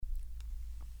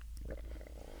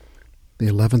the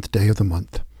 11th day of the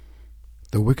month.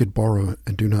 The wicked borrow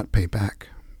and do not pay back,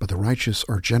 but the righteous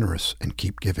are generous and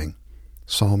keep giving.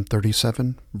 Psalm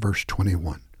 37, verse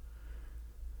 21.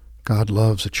 God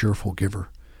loves a cheerful giver.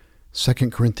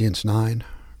 2 Corinthians 9,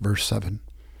 verse 7.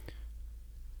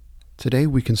 Today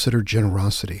we consider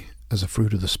generosity as a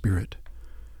fruit of the Spirit.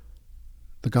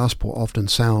 The gospel often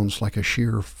sounds like a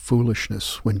sheer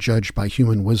foolishness when judged by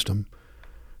human wisdom.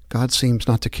 God seems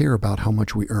not to care about how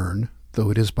much we earn, though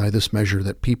it is by this measure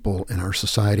that people in our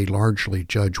society largely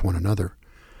judge one another.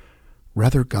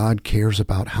 Rather, God cares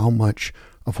about how much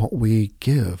of what we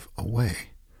give away,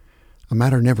 a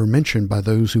matter never mentioned by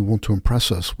those who want to impress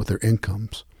us with their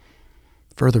incomes.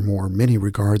 Furthermore, many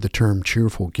regard the term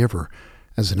cheerful giver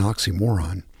as an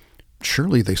oxymoron.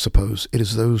 Surely they suppose it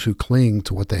is those who cling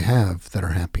to what they have that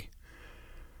are happy.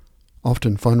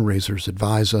 Often fundraisers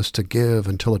advise us to give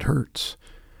until it hurts.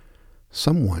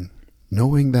 Someone,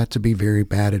 knowing that to be very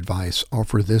bad advice,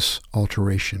 offer this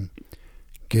alteration: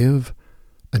 give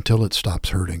until it stops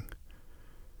hurting.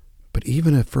 But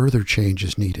even if further change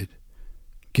is needed,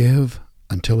 give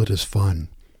until it is fun,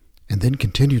 and then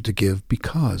continue to give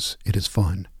because it is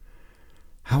fun.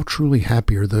 How truly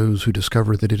happy are those who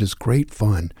discover that it is great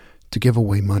fun to give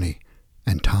away money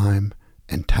and time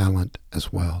and talent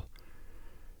as well.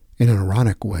 In an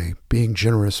ironic way, being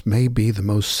generous may be the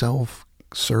most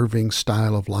self-serving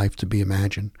style of life to be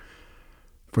imagined.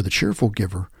 For the cheerful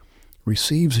giver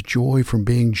receives a joy from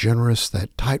being generous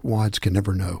that tightwads can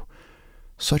never know.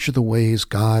 Such are the ways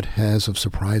God has of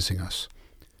surprising us.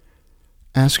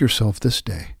 Ask yourself this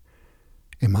day,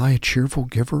 am I a cheerful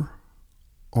giver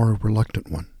or a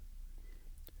reluctant one?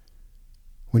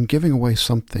 When giving away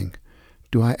something,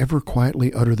 do I ever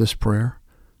quietly utter this prayer?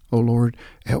 O Lord,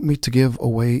 help me to give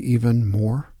away even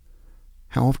more?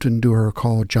 How often do I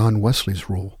recall John Wesley's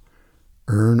rule: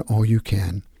 earn all you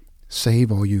can,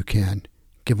 save all you can,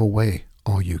 give away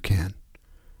all you can.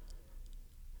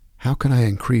 How can I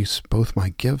increase both my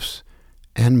gifts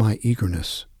and my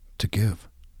eagerness to give?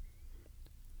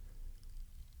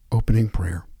 Opening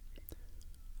prayer.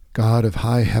 God of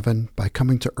high heaven, by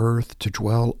coming to earth to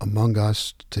dwell among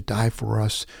us, to die for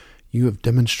us, you have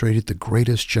demonstrated the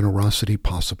greatest generosity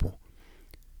possible.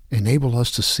 Enable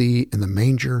us to see in the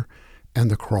manger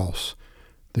and the cross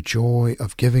the joy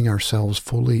of giving ourselves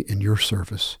fully in your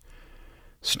service.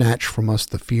 Snatch from us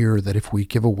the fear that if we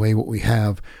give away what we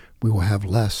have, we will have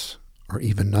less or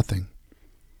even nothing.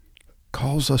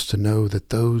 Cause us to know that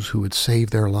those who would save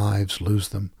their lives lose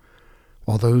them,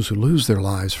 while those who lose their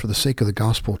lives for the sake of the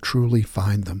gospel truly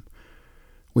find them.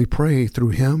 We pray through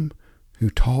him who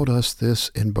taught us this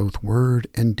in both word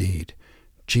and deed,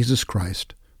 Jesus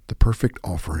Christ, the perfect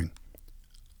offering.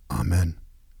 Amen.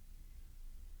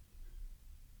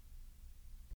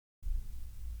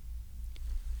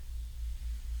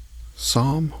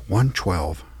 Psalm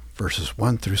 112, verses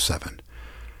 1 through 7.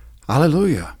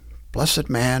 Alleluia! Blessed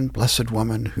man, blessed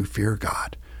woman who fear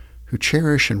God, who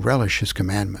cherish and relish his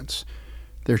commandments.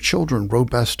 Their children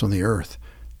robust on the earth,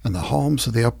 and the homes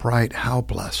of the upright how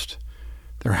blessed.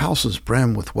 Their houses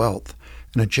brim with wealth,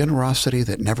 and a generosity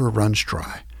that never runs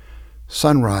dry.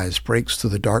 Sunrise breaks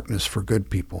through the darkness for good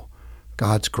people,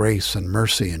 God's grace and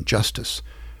mercy and justice.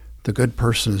 The good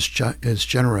person is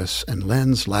generous and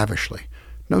lends lavishly.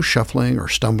 No shuffling or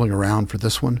stumbling around for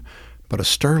this one, but a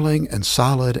sterling and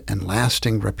solid and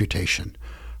lasting reputation,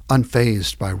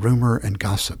 unfazed by rumor and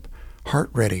gossip, heart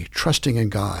ready, trusting in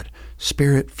God,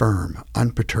 spirit firm,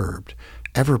 unperturbed,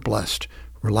 ever blessed,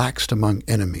 relaxed among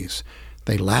enemies.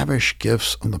 They lavish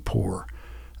gifts on the poor,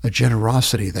 a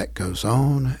generosity that goes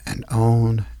on and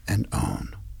on and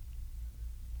on.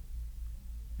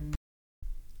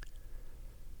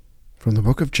 From the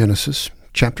book of Genesis,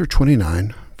 chapter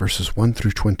 29, verses 1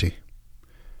 through 20.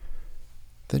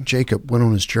 Then Jacob went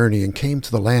on his journey and came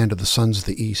to the land of the sons of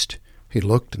the east. He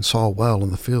looked and saw a well in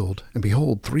the field, and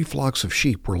behold, 3 flocks of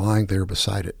sheep were lying there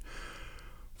beside it.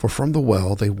 For from the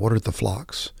well they watered the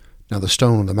flocks. Now the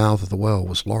stone on the mouth of the well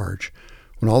was large.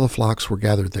 When all the flocks were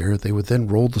gathered there, they would then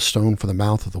roll the stone from the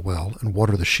mouth of the well and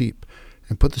water the sheep,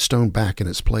 and put the stone back in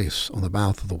its place on the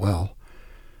mouth of the well.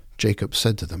 Jacob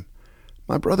said to them,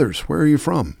 My brothers, where are you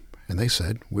from? And they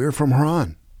said, We are from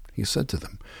Haran. He said to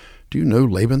them, Do you know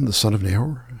Laban the son of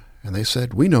Nahor? And they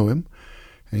said, We know him.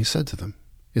 And he said to them,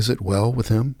 Is it well with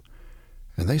him?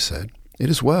 And they said, It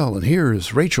is well, and here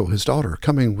is Rachel his daughter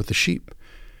coming with the sheep.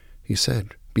 He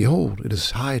said, Behold, it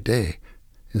is high day.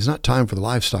 It is not time for the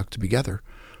livestock to be gathered.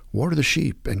 Water the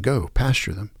sheep, and go,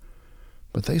 pasture them.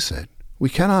 But they said, We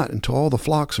cannot until all the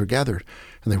flocks are gathered,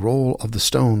 and they roll of the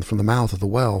stone from the mouth of the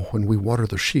well when we water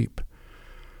the sheep.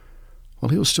 While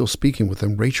he was still speaking with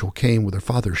them, Rachel came with her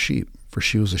father's sheep, for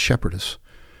she was a shepherdess.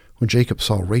 When Jacob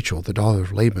saw Rachel, the daughter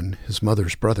of Laban, his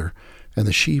mother's brother, and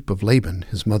the sheep of Laban,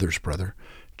 his mother's brother,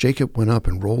 Jacob went up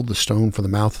and rolled the stone from the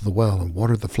mouth of the well and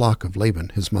watered the flock of Laban,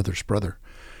 his mother's brother.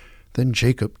 Then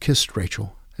Jacob kissed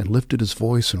Rachel and lifted his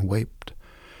voice and wept.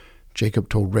 Jacob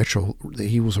told Rachel that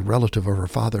he was a relative of her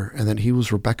father and that he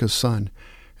was Rebekah's son,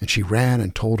 and she ran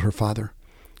and told her father.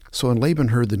 So when Laban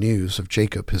heard the news of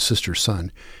Jacob, his sister's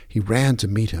son, he ran to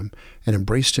meet him and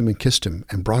embraced him and kissed him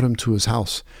and brought him to his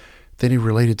house. Then he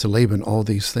related to Laban all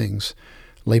these things.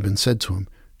 Laban said to him,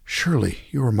 "Surely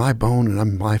you are my bone and I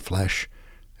am my flesh."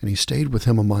 And he stayed with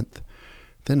him a month.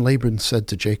 Then Laban said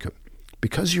to Jacob,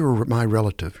 "Because you are my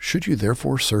relative, should you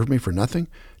therefore serve me for nothing?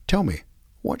 Tell me,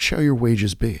 what shall your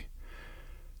wages be?"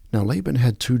 Now Laban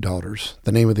had 2 daughters.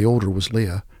 The name of the older was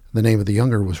Leah, and the name of the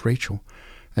younger was Rachel.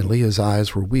 And Leah's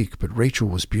eyes were weak, but Rachel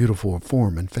was beautiful of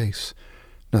form and face.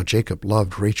 Now Jacob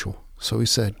loved Rachel, so he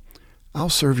said, "I'll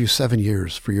serve you 7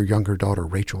 years for your younger daughter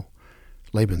Rachel."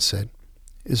 Laban said,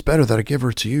 "It is better that I give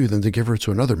her to you than to give her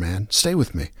to another man. Stay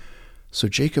with me." So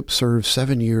Jacob served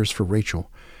 7 years for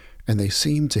Rachel, and they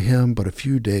seemed to him but a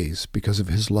few days because of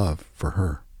his love for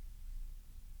her.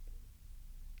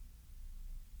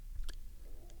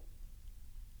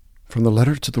 From the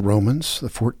letter to the Romans, the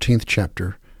 14th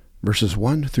chapter, verses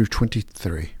 1 through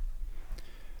 23.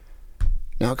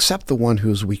 Now accept the one who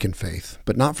is weak in faith,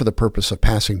 but not for the purpose of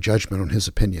passing judgment on his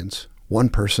opinions. One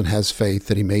person has faith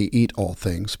that he may eat all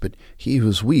things, but he who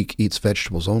is weak eats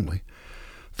vegetables only.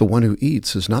 The one who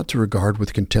eats is not to regard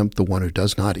with contempt the one who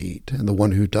does not eat, and the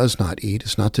one who does not eat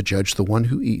is not to judge the one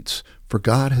who eats, for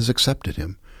God has accepted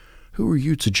him. Who are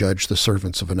you to judge the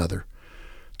servants of another?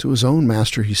 To his own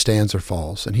master he stands or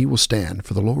falls, and he will stand,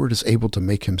 for the Lord is able to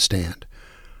make him stand.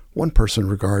 One person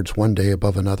regards one day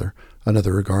above another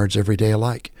regards every day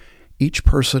alike. Each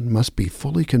person must be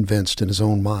fully convinced in his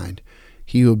own mind.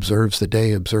 He who observes the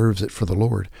day observes it for the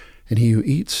Lord, and he who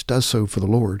eats does so for the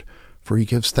Lord, for he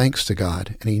gives thanks to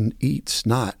God, and he eats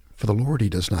not for the Lord he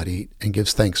does not eat, and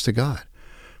gives thanks to God.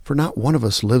 For not one of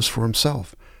us lives for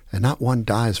himself, and not one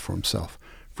dies for himself.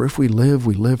 For if we live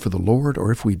for the Lord,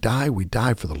 or if we die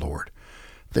for the Lord.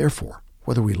 Therefore,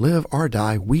 whether we live or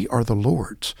die, we are the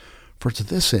Lord's. For to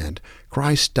this end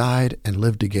Christ died and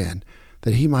lived again,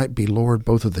 that he might be Lord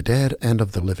both of the dead and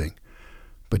of the living.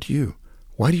 But you,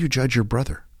 why do you judge your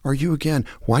brother? Or you again,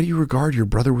 why do you regard your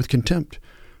brother with contempt?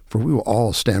 For we will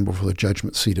all stand before the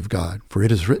judgment seat of God. For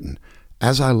it is written,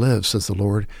 "As I live, says the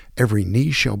Lord, every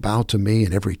knee shall bow to me,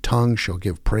 and every tongue shall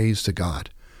give praise to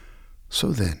God."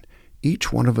 So then,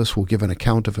 each one of us will give an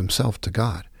account of himself to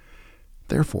God.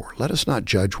 Therefore, let us not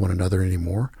judge one another any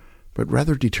more, but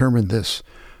rather determine this,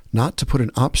 not to put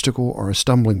an obstacle or a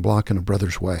stumbling block in a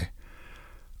brother's way.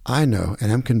 I know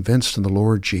and am convinced in the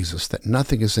Lord Jesus that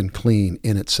nothing is unclean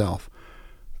in itself,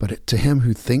 but to him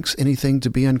who thinks anything to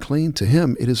be unclean, to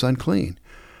him it is unclean.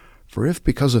 For if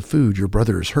because of food your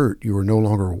brother is hurt, you are no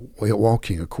longer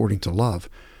walking according to love,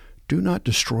 do not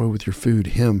destroy with your food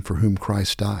him for whom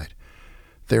Christ died.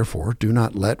 Therefore, do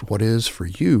not let what is for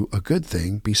you a good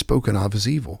thing be spoken of as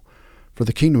evil. For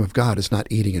the kingdom of God is not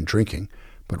eating and drinking,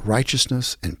 but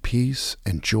righteousness and peace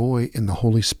and joy in the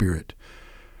Holy Spirit.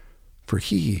 For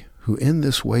he who in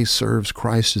this way serves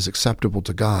Christ is acceptable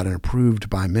to God and approved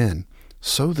by men.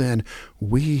 So then,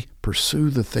 we pursue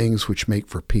the things which make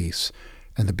for peace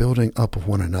and the building up of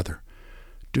one another.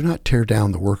 Do not tear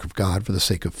down the work of God for the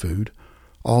sake of food.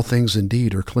 All things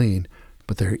indeed are clean,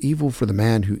 but they are evil for the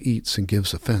man who eats and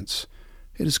gives offense.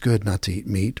 It is good not to eat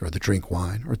meat or to drink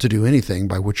wine or to do anything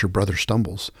by which your brother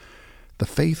stumbles. The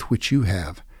faith which you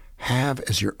have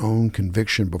as your own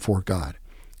conviction before God.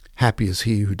 Happy is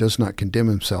he who does not condemn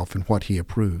himself in what he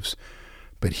approves.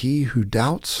 But he who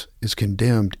doubts is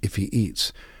condemned if he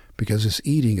eats, because his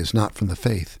eating is not from the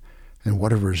faith, and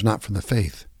whatever is not from the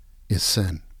faith is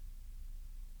sin.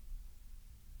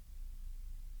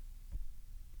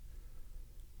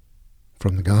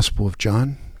 From the Gospel of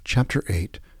John, chapter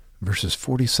 8, verses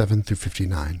 47 through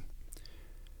 59.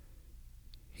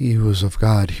 He who is of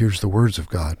God hears the words of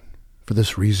God. For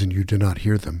this reason you do not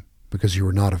hear them, because you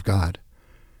are not of God.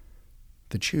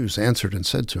 The Jews answered and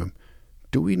said to him,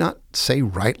 Do we not say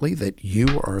rightly that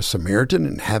you are a Samaritan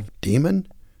and have demon?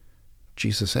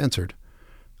 Jesus answered,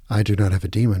 I do not have a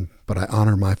demon, but I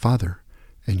honor my Father,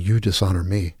 and you dishonor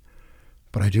me.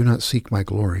 But I do not seek my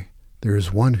glory. There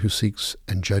is one who seeks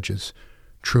and judges.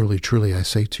 Truly, truly, I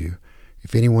say to you,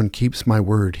 if anyone keeps my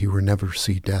word, he will never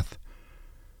see death.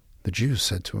 The Jews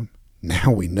said to him,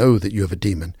 Now we know that you have a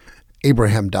demon.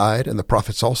 Abraham died, and the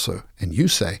prophets also, and you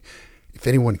say, If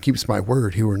anyone keeps my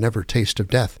word, he will never taste of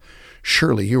death.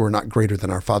 Surely you are not greater than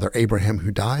our father Abraham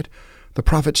who died. The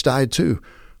prophets died too.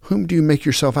 whom do you make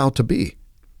yourself out to be?"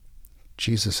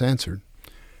 Jesus answered,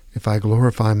 "If I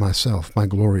glorify myself, my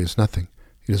glory is nothing.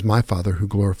 It is my Father who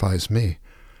glorifies me,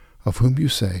 of whom you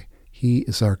say, 'He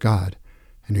is our God,'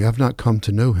 and you have not come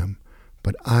to know him,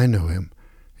 but I know him.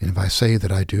 And if I say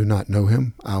that I do not know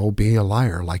him, I will be a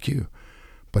liar like you.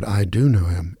 But I do know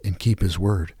him and keep his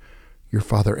word. Your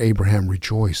father Abraham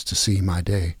rejoiced to see my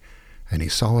day, and he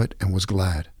saw it and was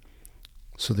glad."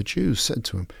 So the Jews said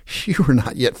to him, "You are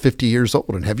not yet 50 years old,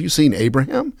 and have you seen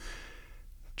Abraham?"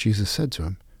 Jesus said to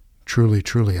him, "Truly,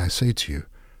 truly, I say to you,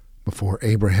 before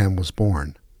Abraham was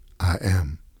born, I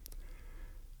am."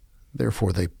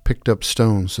 Therefore they picked up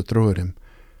stones to throw at him,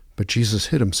 but Jesus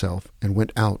hid himself and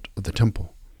went out of the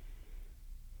temple.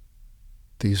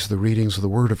 These are the readings of the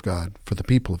Word of God for the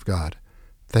people of God.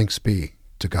 Thanks be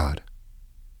to God.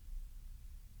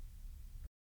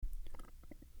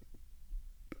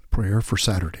 Prayer for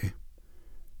Saturday.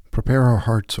 Prepare our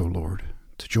hearts, O Lord,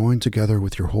 to join together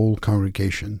with your whole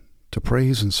congregation, to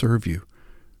praise and serve you.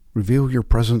 Reveal your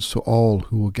presence to all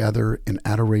who will gather in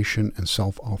adoration and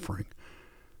self-offering.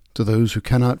 To those who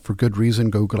cannot for good reason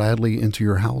go gladly into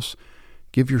your house,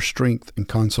 give your strength and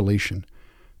consolation,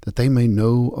 that they may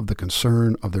know of the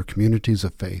concern of their communities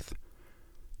of faith.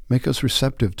 Make us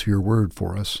receptive to your word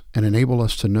for us, and enable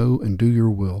us to know and do your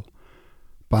will.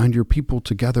 Bind your people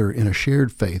together in a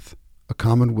shared faith, a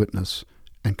common witness,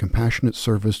 and compassionate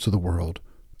service to the world,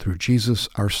 through Jesus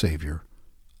our Savior.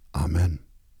 Amen.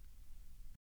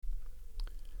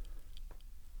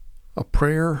 A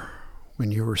prayer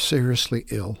when you are seriously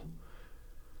ill.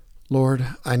 Lord,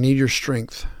 I need your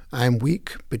strength. I am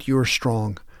weak, but you are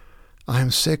strong. I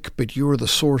am sick, but you are the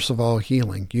source of all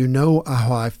healing. You know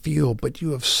how I feel, but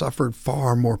you have suffered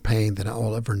far more pain than I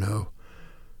will ever know.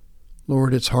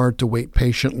 Lord, it's hard to wait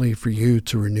patiently for you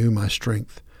to renew my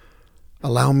strength.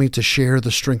 Allow me to share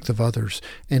the strength of others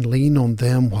and lean on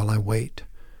them while I wait.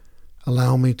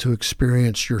 Allow me to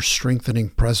experience your strengthening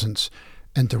presence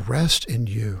and to rest in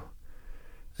you.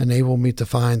 Enable me to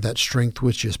find that strength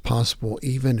which is possible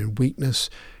even in weakness,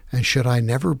 and should I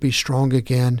never be strong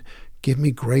again, give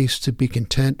me grace to be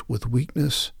content with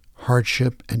weakness,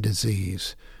 hardship, and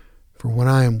disease. For when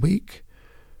I am weak,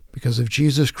 because of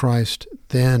Jesus Christ,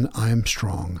 then I am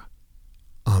strong.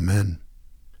 Amen.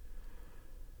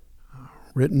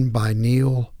 Written by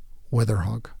Neil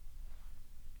Weatherhog.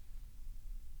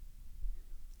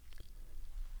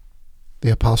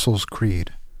 The Apostles'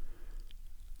 Creed.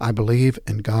 I believe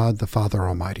in God the Father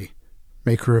Almighty,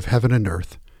 maker of heaven and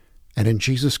earth, and in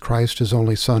Jesus Christ, his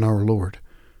only Son, our Lord,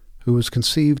 who was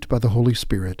conceived by the Holy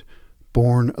Spirit,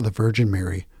 born of the Virgin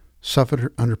Mary,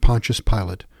 suffered under Pontius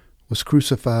Pilate, was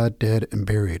crucified, dead, and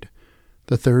buried.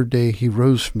 The third day he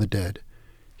rose from the dead.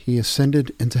 He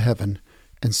ascended into heaven,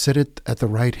 and sitteth at the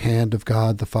right hand of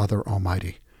God the Father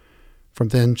Almighty. From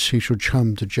thence he should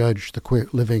come to judge the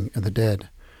living and the dead.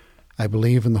 I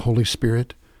believe in the Holy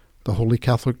Spirit, the Holy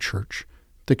Catholic Church,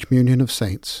 the communion of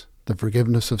saints, the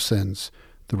forgiveness of sins,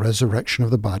 the resurrection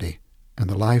of the body, and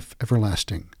the life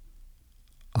everlasting.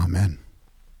 Amen.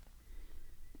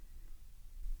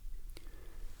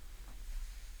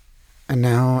 And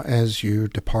now, as you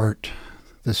depart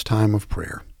this time of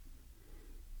prayer,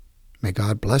 may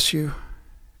God bless you,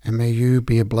 and may you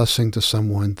be a blessing to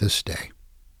someone this day.